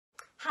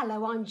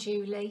Hello, I'm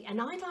Julie and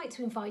I'd like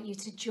to invite you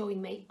to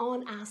join me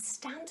on our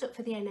Stand Up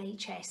for the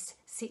NHS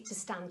Sit to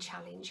Stand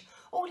challenge.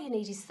 All you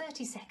need is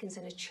 30 seconds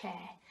and a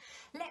chair.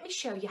 Let me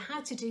show you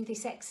how to do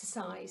this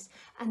exercise,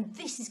 and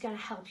this is going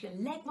to help your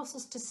leg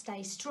muscles to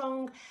stay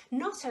strong,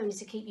 not only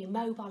to keep you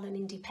mobile and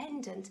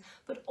independent,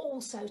 but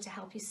also to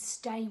help you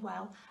stay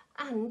well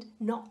and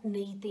not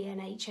need the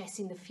NHS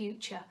in the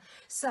future.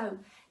 So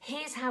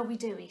here's how we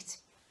do it.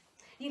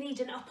 You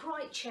need an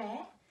upright chair.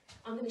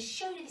 I'm going to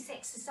show you this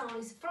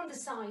exercise from the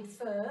side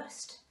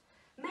first.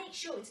 Make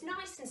sure it's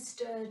nice and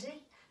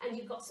sturdy and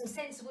you've got some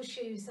sensible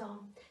shoes on.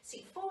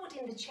 Sit forward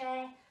in the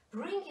chair,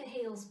 bring your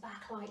heels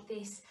back like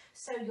this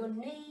so your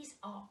knees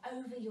are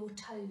over your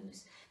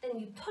toes. Then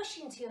you push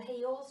into your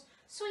heels,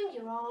 swing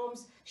your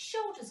arms,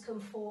 shoulders come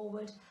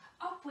forward,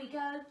 up we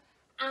go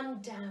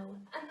and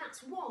down. And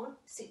that's one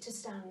sit to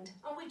stand.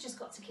 And we've just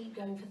got to keep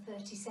going for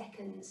 30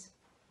 seconds.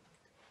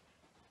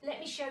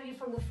 Let me show you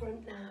from the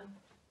front now.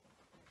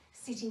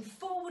 Sitting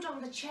forward on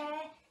the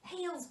chair,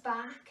 heels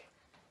back.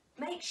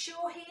 Make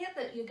sure here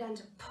that you're going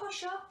to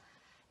push up,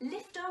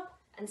 lift up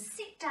and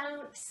sit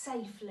down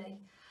safely.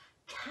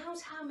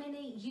 Count how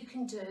many you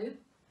can do.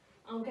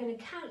 I'm going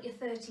to count your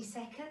 30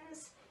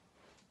 seconds.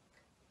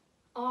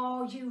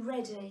 Are you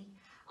ready?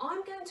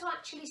 I'm going to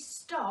actually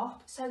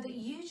stop so that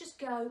you just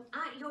go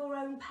at your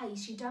own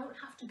pace. You don't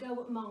have to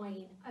go at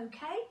mine,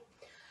 okay?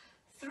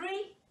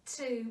 3,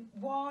 2,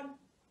 1,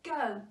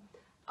 go.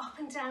 Up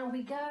and down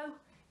we go.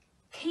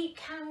 Keep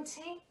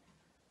counting.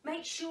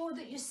 Make sure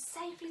that you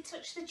safely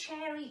touch the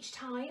chair each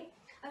time.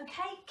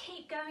 Okay,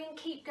 keep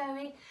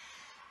going.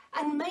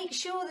 And make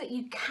sure that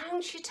you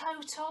count your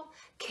total.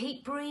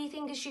 Keep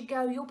breathing as you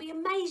go. You'll be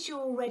amazed you're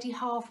already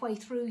halfway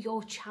through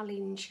your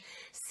challenge.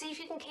 See if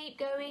you can keep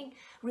going.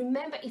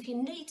 Remember, if you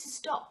need to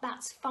stop,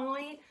 that's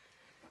fine.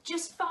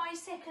 Just 5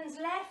 seconds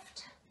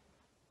left.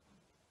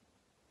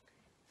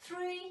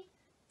 3,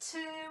 2,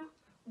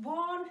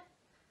 1,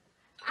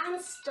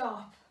 and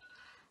stop.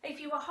 If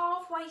you were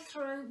halfway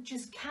through,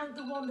 just count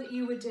the one that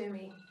you were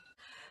doing.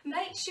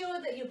 Make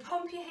sure that you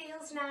pump your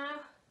heels now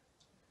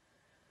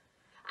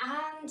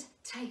and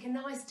take a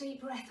nice deep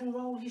breath and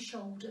roll your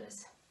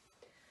shoulders.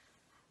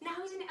 Now,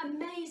 isn't it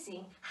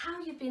amazing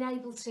how you've been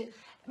able to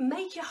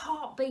make your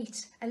heart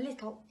beat a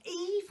little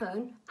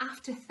even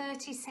after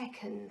 30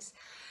 seconds?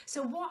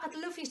 So what I'd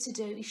love you to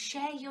do is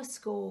share your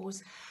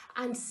scores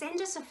and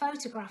send us a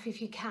photograph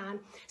if you can,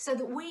 so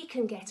that we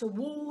can get a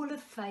wall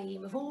of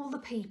fame of all the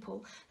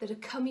people that are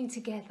coming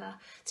together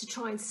to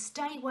try and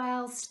stay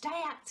well, stay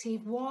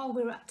active while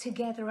we're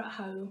together at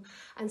home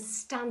and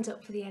stand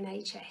up for the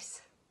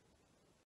NHS.